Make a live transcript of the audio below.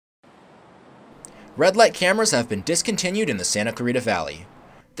Red light cameras have been discontinued in the Santa Clarita Valley.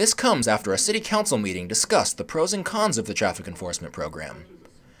 This comes after a city council meeting discussed the pros and cons of the traffic enforcement program.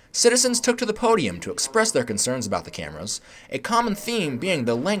 Citizens took to the podium to express their concerns about the cameras, a common theme being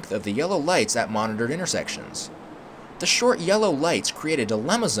the length of the yellow lights at monitored intersections. The short yellow lights create a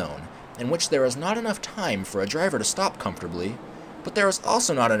dilemma zone in which there is not enough time for a driver to stop comfortably, but there is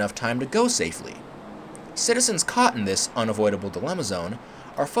also not enough time to go safely. Citizens caught in this unavoidable dilemma zone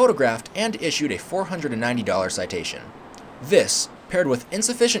are photographed and issued a $490 citation. This, paired with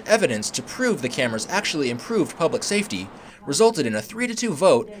insufficient evidence to prove the cameras actually improved public safety, resulted in a 3-2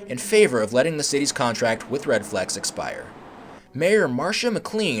 vote in favor of letting the city's contract with Red Flex expire. Mayor Marcia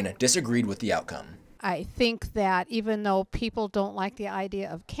McLean disagreed with the outcome. I think that even though people don't like the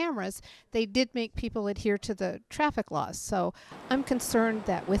idea of cameras, they did make people adhere to the traffic laws. So I'm concerned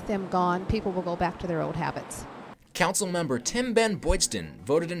that with them gone, people will go back to their old habits. Councilmember Tim Ben Boydston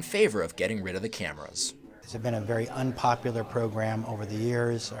voted in favor of getting rid of the cameras. It's been a very unpopular program over the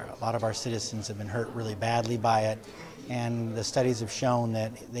years. A lot of our citizens have been hurt really badly by it, and the studies have shown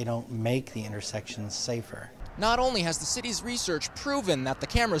that they don't make the intersections safer. Not only has the city's research proven that the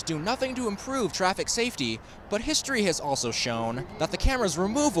cameras do nothing to improve traffic safety, but history has also shown that the cameras'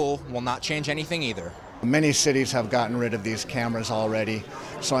 removal will not change anything either. Many cities have gotten rid of these cameras already,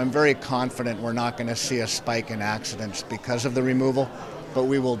 so I'm very confident we're not going to see a spike in accidents because of the removal, but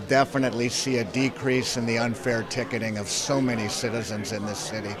we will definitely see a decrease in the unfair ticketing of so many citizens in this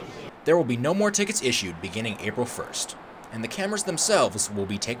city. There will be no more tickets issued beginning April 1st, and the cameras themselves will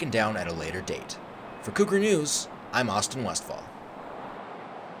be taken down at a later date. For Cougar News, I'm Austin Westfall.